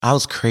I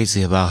was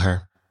crazy about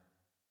her.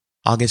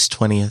 August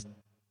 20th,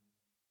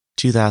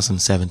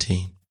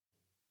 2017.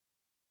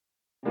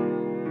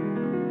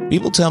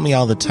 People tell me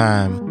all the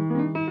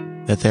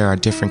time that there are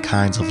different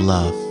kinds of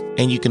love,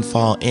 and you can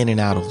fall in and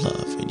out of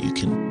love, and you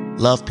can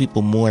love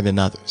people more than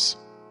others.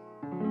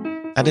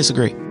 I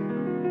disagree.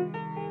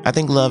 I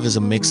think love is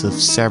a mix of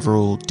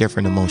several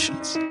different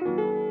emotions.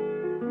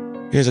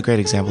 Here's a great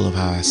example of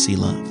how I see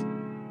love.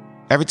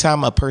 Every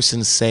time a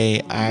person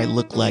say, I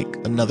look like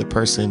another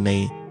person,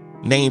 they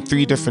name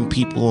 3 different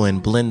people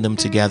and blend them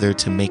together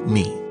to make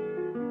me.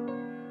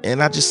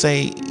 And I just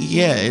say,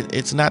 yeah,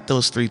 it's not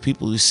those 3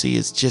 people you see,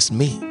 it's just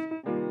me.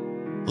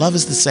 Love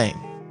is the same.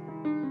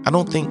 I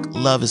don't think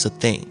love is a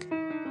thing.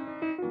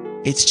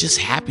 It's just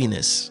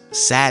happiness,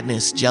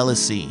 sadness,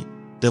 jealousy,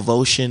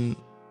 devotion,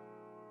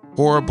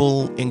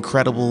 horrible,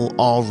 incredible,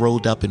 all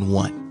rolled up in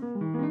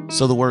one.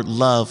 So the word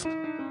love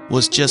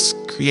was just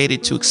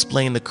created to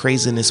explain the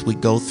craziness we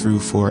go through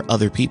for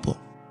other people.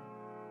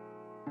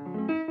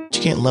 But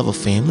you can't love a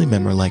family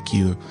member like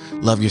you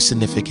love your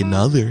significant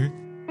other.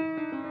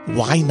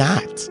 Why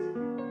not?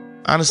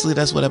 Honestly,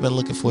 that's what I've been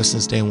looking for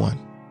since day one.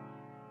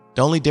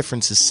 The only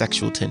difference is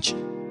sexual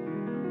tension.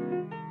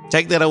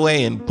 Take that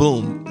away and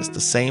boom, it's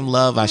the same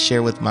love I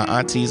share with my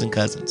aunties and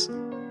cousins.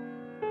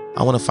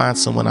 I want to find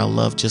someone I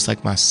love just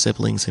like my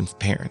siblings and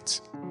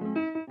parents.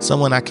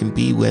 Someone I can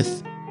be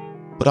with,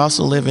 but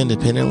also live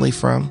independently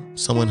from.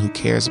 Someone who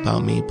cares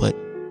about me, but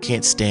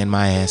can't stand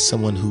my ass.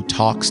 Someone who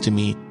talks to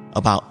me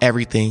about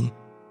everything.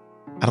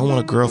 I don't want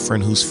a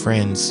girlfriend whose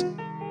friends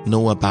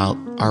know about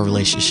our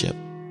relationship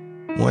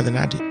more than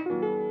I do.